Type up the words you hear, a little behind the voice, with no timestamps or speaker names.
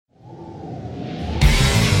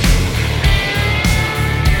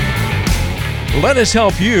Let us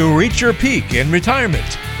help you reach your peak in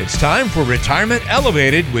retirement. It's time for Retirement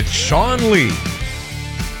Elevated with Sean Lee.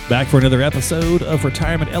 Back for another episode of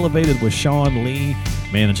Retirement Elevated with Sean Lee,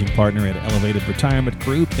 managing partner at Elevated Retirement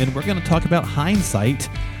Group. And we're going to talk about hindsight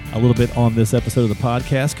a little bit on this episode of the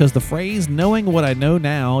podcast, because the phrase knowing what I know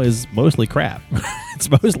now is mostly crap. It's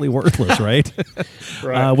mostly worthless, right?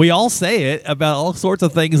 Right. We all say it about all sorts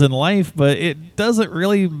of things in life, but it doesn't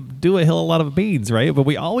really do a hell of a lot of beans, right? But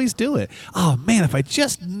we always do it. Oh, man, if I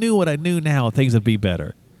just knew what I knew now, things would be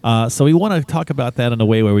better. So we want to talk about that in a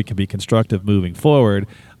way where we can be constructive moving forward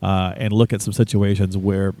and look at some situations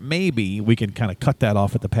where maybe we can kind of cut that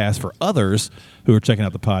off at the pass for others who are checking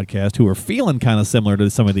out the podcast, who are feeling kind of similar to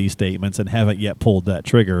some of these statements and haven't yet pulled that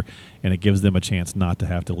trigger, and it gives them a chance not to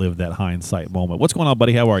have to live that hindsight moment. What's going on,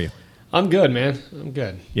 buddy? How are you? I'm good, man. I'm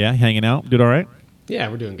good. Yeah, hanging out? Doing all right? Yeah,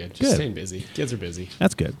 we're doing good. Just staying busy. Kids are busy.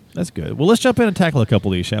 That's good. That's good. Well, let's jump in and tackle a couple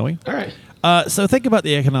of these, shall we? All right. So think about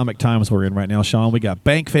the economic times we're in right now, Sean. We got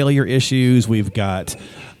bank failure issues. We've got,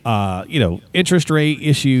 interest rate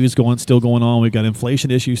issues still going on. We've got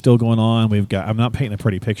inflation issues still going on. We've got, I'm not painting a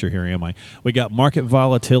pretty picture here, am I? We got market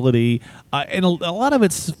volatility. And a lot of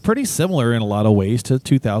it's pretty similar in a lot of ways to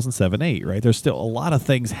 2007-8, right? There's still a lot of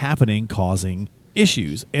things happening causing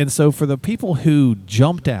issues. And so for the people who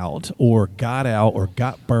jumped out or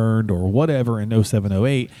got burned or whatever in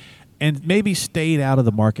 07-08, and maybe stayed out of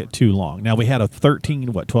the market too long. Now, we had a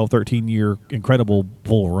 13-year incredible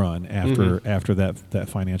bull run after that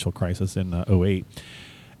financial crisis in 08.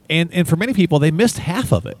 And for many people, they missed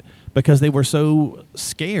half of it because they were so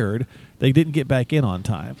scared they didn't get back in on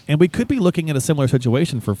time. And we could be looking at a similar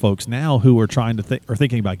situation for folks now who are trying to or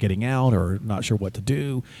thinking about getting out or not sure what to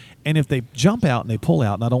do. And if they jump out and they pull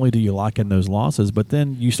out, not only do you lock in those losses, but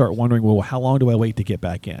then you start wondering, well, how long do I wait to get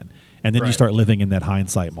back in? And then you start living in that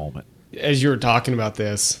hindsight moment. As you were talking about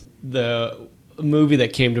this, the movie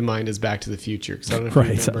that came to mind is Back to the Future. 'Cause I don't know if you Right.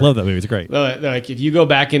 I remember. love that movie. It's great. Like, if you go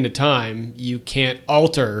back into time, you can't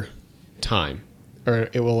alter time, or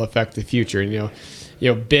it will affect the future. And, you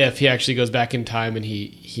know, Biff, he actually goes back in time and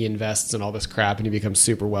he invests in all this crap and he becomes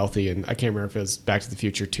super wealthy. And I can't remember if it was Back to the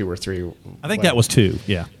Future 2 or 3. I think that was 2.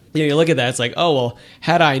 Yeah. You look at that, it's like, oh, well,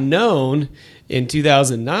 had I known in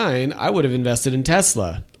 2009, I would have invested in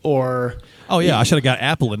Tesla. Or, oh yeah, I should have got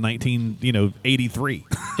Apple in 1983.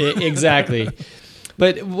 Exactly.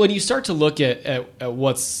 But when you start to look at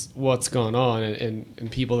what's going on and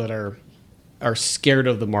people that are scared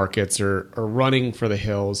of the markets or running for the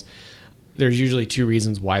hills, there's usually 2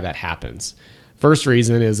 reasons why that happens. First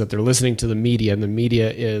reason is that they're listening to the media, and the media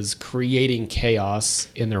is creating chaos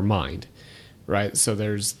in their mind, right? So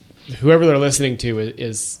there's whoever they're listening to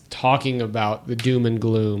is talking about the doom and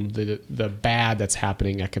gloom, the bad that's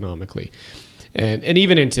happening economically. And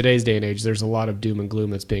even in today's day and age, there's a lot of doom and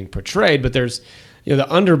gloom that's being portrayed, but there's, the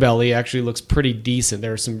underbelly actually looks pretty decent.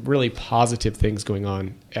 There are some really positive things going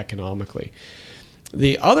on economically.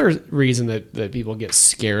 The other reason that people get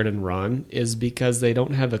scared and run is because they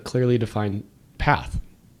don't have a clearly defined path.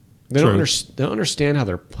 They don't understand how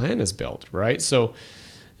their plan is built, right? So,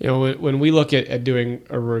 when we look at doing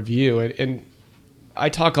a review, and I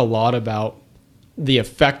talk a lot about the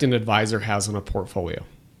effect an advisor has on a portfolio,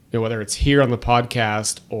 whether it's here on the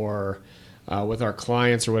podcast or with our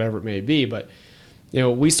clients or whatever it may be. But,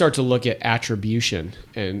 we start to look at attribution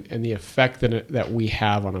and the effect that we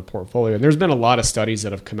have on a portfolio. And there's been a lot of studies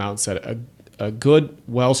that have come out and said a good,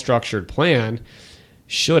 well-structured plan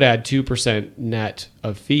should add 2% net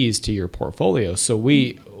of fees to your portfolio. So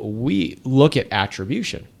we look at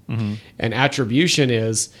attribution. Mm-hmm. And attribution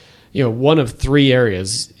is, one of 3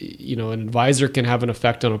 areas. An advisor can have an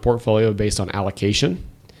effect on a portfolio based on allocation.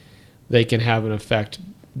 They can have an effect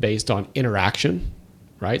based on interaction,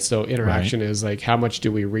 right? So interaction is like, how much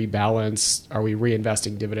do we rebalance? Are we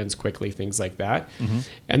reinvesting dividends quickly? Things like that. Mm-hmm.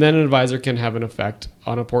 And then an advisor can have an effect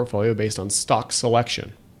on a portfolio based on stock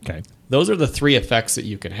selection. Okay. Those are the 3 effects that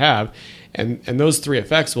you can have, and those 3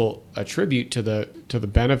 effects will attribute to the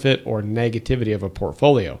benefit or negativity of a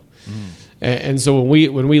portfolio. And so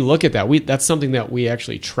when we look at that, that's something that we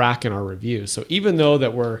actually track in our reviews. So even though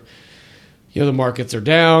that we're, the markets are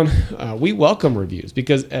down, we welcome reviews,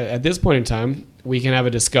 because at this point in time, we can have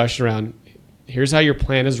a discussion around, here's how your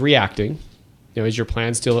plan is reacting. Is your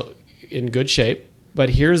plan still in good shape? But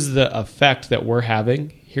here's the effect that we're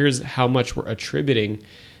having. Here's how much we're attributing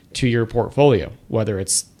to your portfolio, whether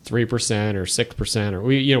it's 3% or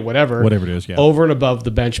 6% or whatever it is, over and above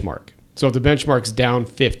the benchmark. So if the benchmark's down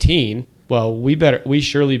 15, well, we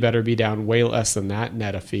surely better be down way less than that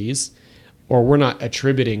net of fees, or we're not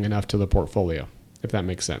attributing enough to the portfolio, if that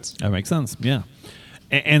makes sense. That makes sense, yeah.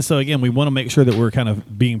 And so, again, we want to make sure that we're kind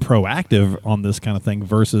of being proactive on this kind of thing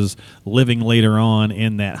versus living later on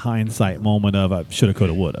in that hindsight moment of shoulda,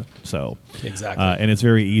 coulda, woulda. So, exactly. And it's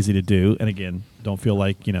very easy to do. And again, don't feel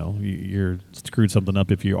like, you're screwed something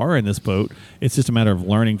up if you are in this boat. It's just a matter of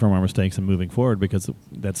learning from our mistakes and moving forward because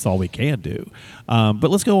that's all we can do. But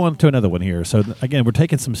let's go on to another one here. So, again, we're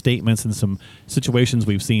taking some statements and some situations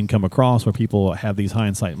we've seen come across where people have these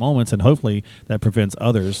hindsight moments, and hopefully that prevents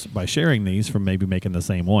others by sharing these from maybe making the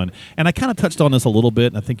same one. And I kind of touched on this a little bit,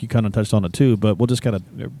 and I think you kind of touched on it too, but we'll just kind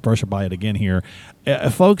of brush by it again here.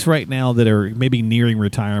 Folks right now that are maybe nearing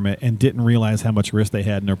retirement and didn't realize how much risk they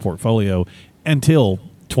had in their portfolio until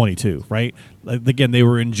 22, right? Again, they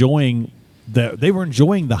were enjoying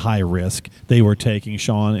the high risk they were taking,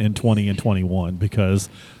 Sean, in 20 and 21 because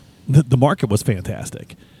the market was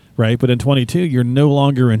fantastic, right? But in 22, you're no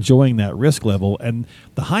longer enjoying that risk level. And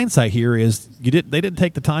the hindsight here is they didn't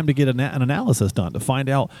take the time to get an analysis done to find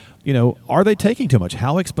out, are they taking too much?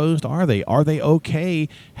 How exposed are they? Are they okay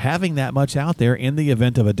having that much out there in the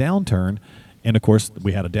event of a downturn? And, of course,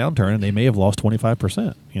 we had a downturn, and they may have lost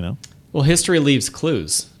 25%, Well, history leaves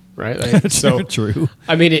clues, right? True.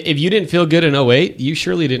 I mean, if you didn't feel good in 08, you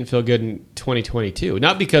surely didn't feel good in 2022.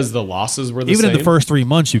 Not because the losses were the same. Even in the first 3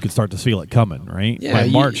 months, you could start to feel it coming, right? Yeah, by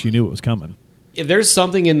March, you knew it was coming. If there's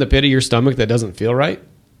something in the pit of your stomach that doesn't feel right,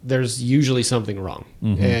 there's usually something wrong.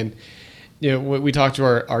 Mm-hmm. And we talk to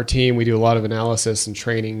our team. We do a lot of analysis and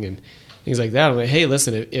training and things like that. I'm like, hey,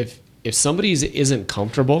 listen, if somebody isn't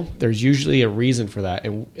comfortable, there's usually a reason for that.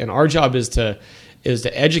 And our job is to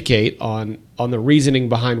educate on the reasoning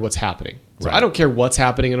behind what's happening. So right. I don't care what's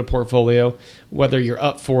happening in a portfolio, whether you're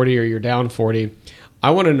up 40 or you're down 40. I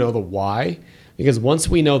want to know the why, because once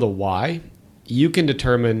we know the why, you can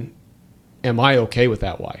determine, am I okay with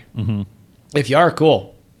that why? Mm-hmm. If you are,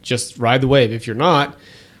 cool, just ride the wave. If you're not,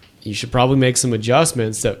 you should probably make some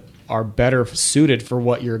adjustments that are better suited for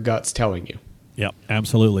what your gut's telling you. Yep,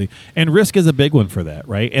 absolutely. And risk is a big one for that,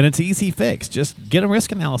 right? And it's easy fix. Just get a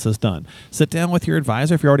risk analysis done. Sit down with your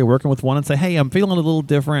advisor if you're already working with one and say, hey, I'm feeling a little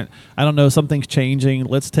different. I don't know, something's changing.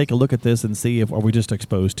 Let's take a look at this and see if are we just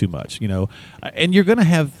exposed too much, And you're going to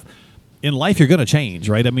have, in life, you're going to change,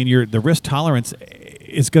 right? I mean, the risk tolerance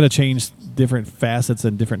is going to change different facets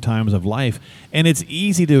and different times of life. And it's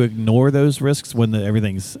easy to ignore those risks when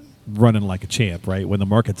everything's running like a champ, right? When the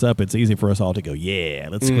market's up, it's easy for us all to go, yeah,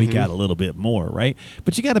 let's squeak out a little bit more, right?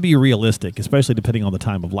 But you got to be realistic, especially depending on the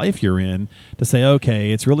time of life you're in, to say,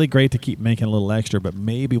 okay, it's really great to keep making a little extra, but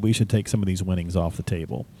maybe we should take some of these winnings off the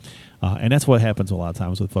table. And that's what happens a lot of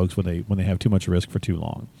times with folks when they have too much risk for too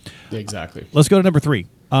long. Exactly. Let's go to number 3.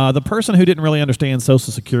 The person who didn't really understand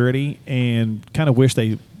Social Security and kind of wish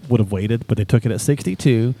they would have waited, but they took it at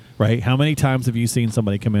 62, right? How many times have you seen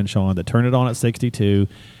somebody come in, Sean, that turned it on at 62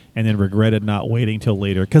 and then regretted not waiting till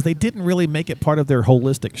later because they didn't really make it part of their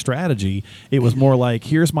holistic strategy? It was more like,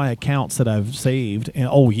 here's my accounts that I've saved, and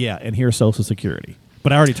and here's Social Security.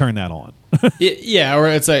 But I already turned that on. Yeah, or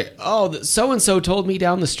it's like, so-and-so told me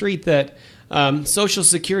down the street that Social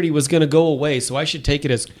Security was going to go away, so I should take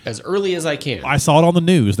it as early as I can. I saw it on the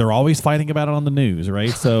news. They're always fighting about it on the news, right?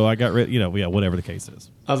 So I got rid, whatever the case is.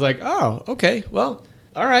 I was like, oh, okay, well,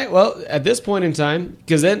 all right. Well, at this point in time,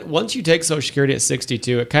 because then once you take Social Security at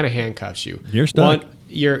 62, it kind of handcuffs you. You're stuck.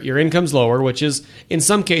 Your income's lower, which is in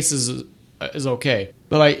some cases is okay.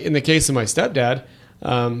 But in the case of my stepdad,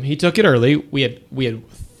 he took it early. We had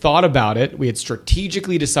thought about it. We had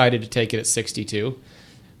strategically decided to take it at 62.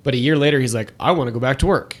 But a year later, he's like, I want to go back to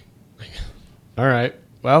work. All right.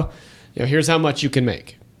 Well, here's how much you can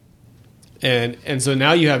make. And so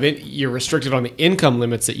now you're restricted on the income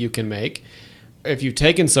limits that you can make. If you've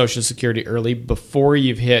taken Social Security early before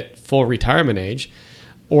you've hit full retirement age,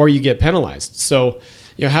 or you get penalized. So,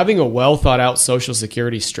 having a well thought out Social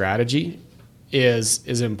Security strategy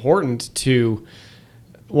is important to,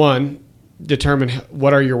 one, determine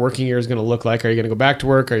what are your working years going to look like. Are you going to go back to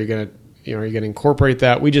work? Are you going to incorporate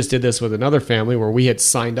that? We just did this with another family where we had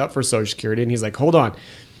signed up for Social Security, and he's like, hold on,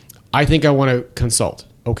 I think I want to consult.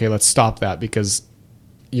 Okay, let's stop that because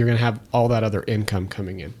you're going to have all that other income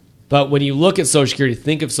coming in. But when you look at Social Security,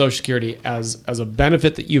 think of Social Security as a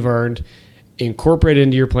benefit that you've earned, incorporate it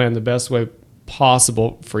into your plan the best way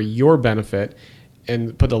possible for your benefit,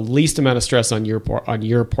 and put the least amount of stress on your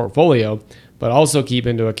portfolio, but also keep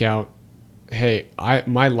into account, hey,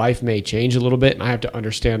 my life may change a little bit, and I have to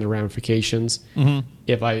understand the ramifications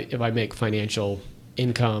if I make financial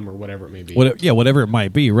income or whatever it may be. Whatever it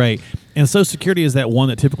might be, right? And Social Security is that one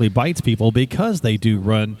that typically bites people because they do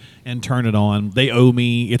run and turn it on. They owe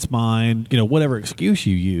me, it's mine, whatever excuse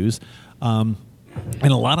you use.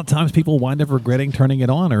 And a lot of times people wind up regretting turning it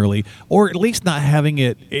on early, or at least not having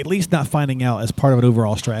it, at least not finding out as part of an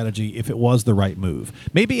overall strategy if it was the right move.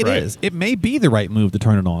 Maybe it is. It may be the right move to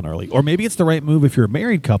turn it on early. Or maybe it's the right move if you're a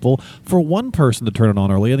married couple for one person to turn it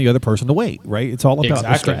on early and the other person to wait, right? It's all about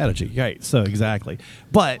the strategy. Right. So exactly.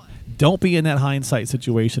 But don't be in that hindsight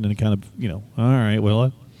situation and kind of, all right,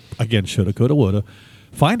 well, again, shoulda, coulda, woulda.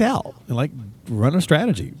 Find out and run a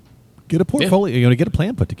strategy. Get a portfolio, get a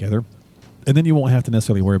plan put together. And then you won't have to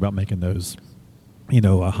necessarily worry about making those,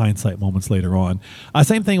 hindsight moments later on.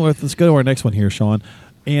 Same thing let's go to our next one here, Sean.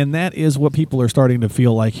 And that is what people are starting to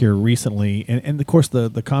feel like here recently. And of course,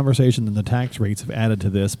 the conversation and the tax rates have added to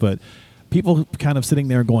this. But people kind of sitting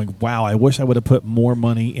there going, wow, I wish I would have put more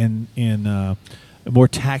money in more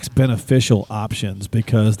tax beneficial options,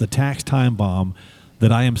 because the tax time bomb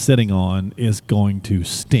that I am sitting on is going to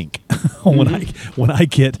stink when I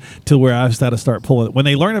get to where I've got to start pulling. When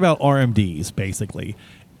they learn about RMDs, basically,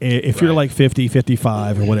 if you're like 50,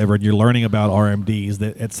 55 or whatever, and you're learning about RMDs,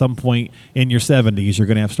 that at some point in your 70s, you're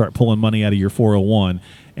going to have to start pulling money out of your 401,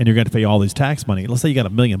 and you're going to pay all this tax money. Let's say you got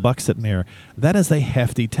 $1 million sitting there. That is a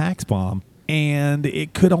hefty tax bomb, and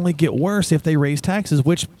it could only get worse if they raise taxes,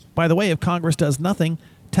 which, by the way, if Congress does nothing,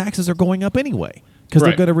 taxes are going up anyway, because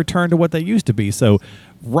they're going to return to what they used to be. So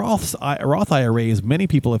Roth IRAs, many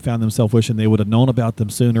people have found themselves wishing they would have known about them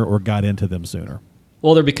sooner or got into them sooner.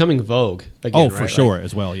 Well, they're becoming vogue again. Oh, for sure,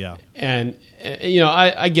 as well, yeah. And,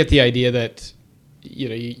 I get the idea that,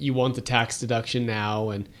 you want the tax deduction now,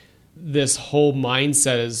 and this whole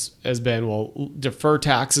mindset has been, well, defer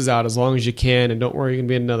taxes out as long as you can, and don't worry, you're going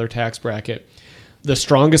to be in another tax bracket. The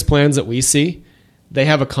strongest plans that we see, they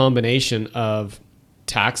have a combination of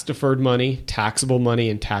tax-deferred money, taxable money,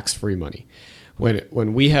 and tax-free money.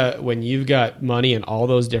 When you've got money in all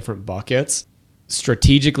those different buckets,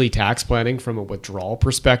 strategically tax planning from a withdrawal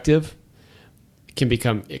perspective can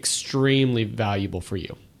become extremely valuable for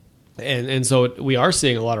you. And so we are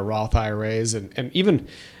seeing a lot of Roth IRAs, and even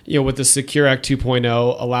with the Secure Act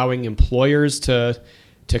 2.0 allowing employers to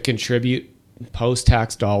contribute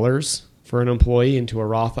post-tax dollars for an employee into a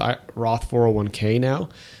Roth 401k now.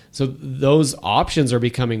 So those options are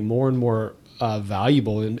becoming more and more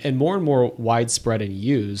valuable and more widespread and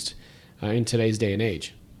used in today's day and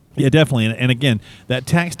age. Yeah, definitely. And again, that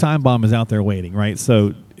tax time bomb is out there waiting, right?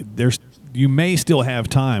 So you may still have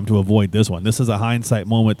time to avoid this one. This is a hindsight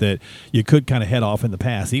moment that you could kind of head off in the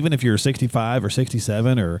past. Even if you're 65 or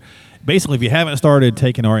 67, or basically if you haven't started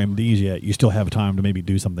taking RMDs yet, you still have time to maybe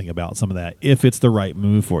do something about some of that if it's the right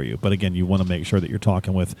move for you. But again, you want to make sure that you're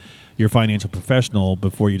talking with your financial professional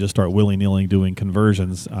before you just start willy-nilly doing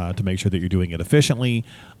conversions to make sure that you're doing it efficiently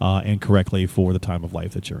and correctly for the time of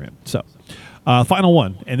life that you're in. So final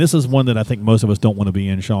one, and this is one that I think most of us don't want to be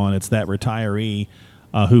in, Sean. It's that retiree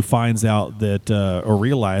who finds out that or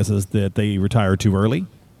realizes that they retire too early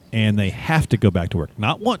and they have to go back to work.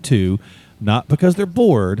 Not want to, not because they're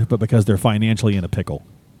bored, but because they're financially in a pickle.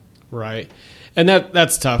 Right. And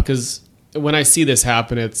that's tough, because when I see this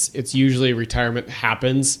happen, it's usually retirement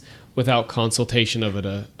happens without consultation of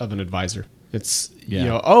an advisor. It's,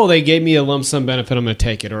 they gave me a lump sum benefit, I'm going to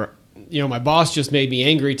take it. Or, my boss just made me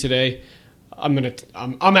angry today, I'm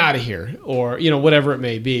out of here. Or, whatever it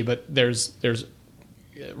may be. But there's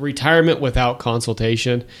retirement without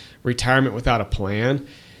consultation, retirement without a plan.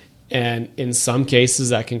 And in some cases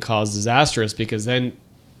that can cause disastrous, because then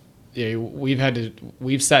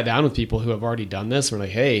we've sat down with people who have already done this. We're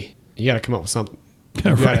like, hey, you got to come up with something.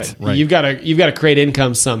 You've got to create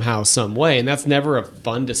income somehow, some way. And that's never a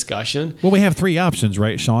fun discussion. Well, we have three options,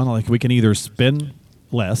 right, Sean? Like, we can either spend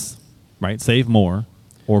less, right, save more,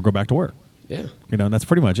 or go back to work. Yeah. And that's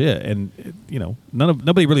pretty much it. And,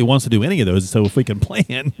 nobody really wants to do any of those. So if we can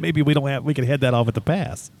plan, maybe we can head that off at the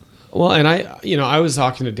pass. Well, and I was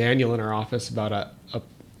talking to Daniel in our office about a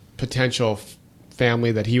potential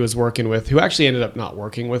family that he was working with who actually ended up not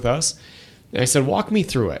working with us. And I said, walk me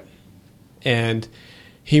through it. And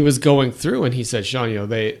he was going through and he said, Sean,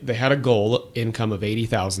 they had a goal income of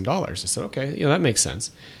 $80,000. I said, okay, that makes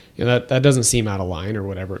sense. That doesn't seem out of line or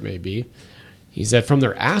whatever it may be. He said from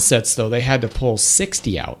their assets, though, they had to pull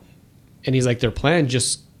 60 out. And he's like, their plan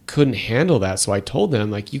just couldn't handle that. So I told them,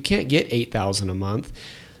 like, you can't get $8,000 a month.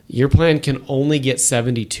 Your plan can only get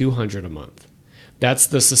 $7,200 a month. That's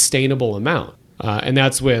the sustainable amount. And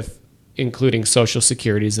that's with including Social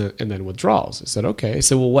Securities and then withdrawals. I said, okay. I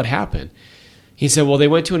said, well, what happened? He said, well, they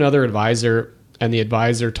went to another advisor and the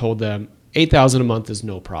advisor told them $8,000 a month is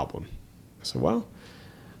no problem. I said, well,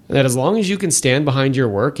 that as long as you can stand behind your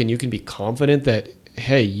work and you can be confident that,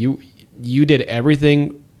 hey, you did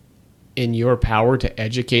everything in your power to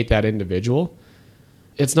educate that individual,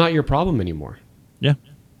 it's not your problem anymore. Yeah.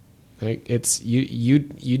 Like it's you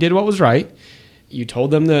did what was right. You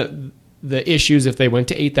told them the issues if they went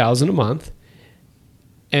to $8,000 a month,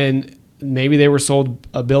 and maybe they were sold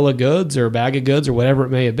a bill of goods or a bag of goods or whatever it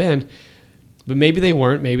may have been, but maybe they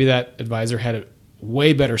weren't. Maybe that advisor had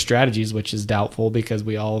way better strategies, which is doubtful because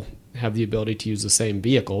we all have the ability to use the same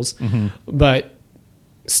vehicles. Mm-hmm. But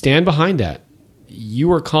stand behind that. You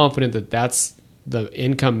were confident that that's the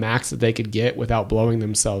income max that they could get without blowing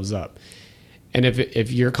themselves up. And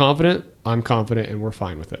if you're confident, I'm confident, and we're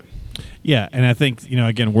fine with it. Yeah, and I think,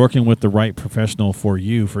 again, working with the right professional for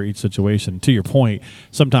you for each situation, to your point,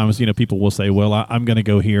 sometimes, people will say, well, I'm going to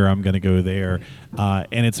go here, I'm going to go there.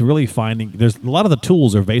 And it's really there's a lot of the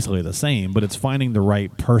tools are basically the same, but it's finding the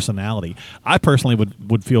right personality. I personally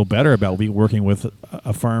would feel better about working with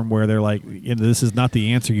a firm where they're like, this is not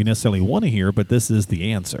the answer you necessarily want to hear, but this is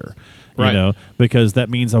the answer. Right. Because that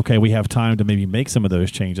means, okay, we have time to maybe make some of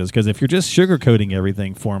those changes. Because if you're just sugarcoating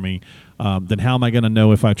everything for me, then how am I going to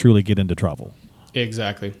know if I truly get into trouble?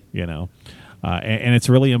 Exactly. And it's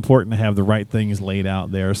really important to have the right things laid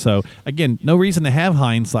out there. So, again, no reason to have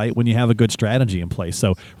hindsight when you have a good strategy in place.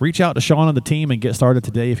 So reach out to Sean and the team and get started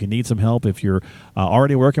today if you need some help. If you're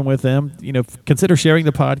already working with them, consider sharing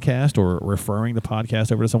the podcast or referring the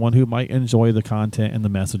podcast over to someone who might enjoy the content and the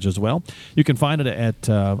message as well. You can find it at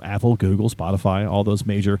Apple, Google, Spotify, all those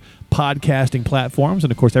major podcasting platforms.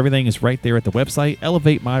 And, of course, everything is right there at the website,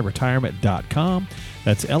 elevatemyretirement.com.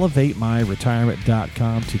 That's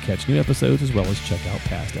elevatemyretirement.com to catch new episodes as well as check out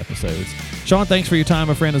past episodes. Sean, thanks for your time,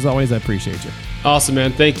 my friend. As always, I appreciate you. Awesome,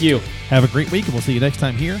 man. Thank you. Have a great week, and we'll see you next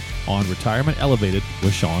time here on Retirement Elevated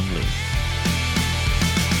with Sean Lee.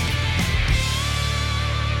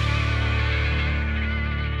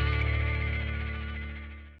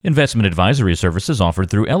 Investment advisory services offered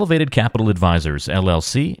through Elevated Capital Advisors,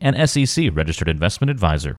 LLC, and SEC Registered Investment Advisor.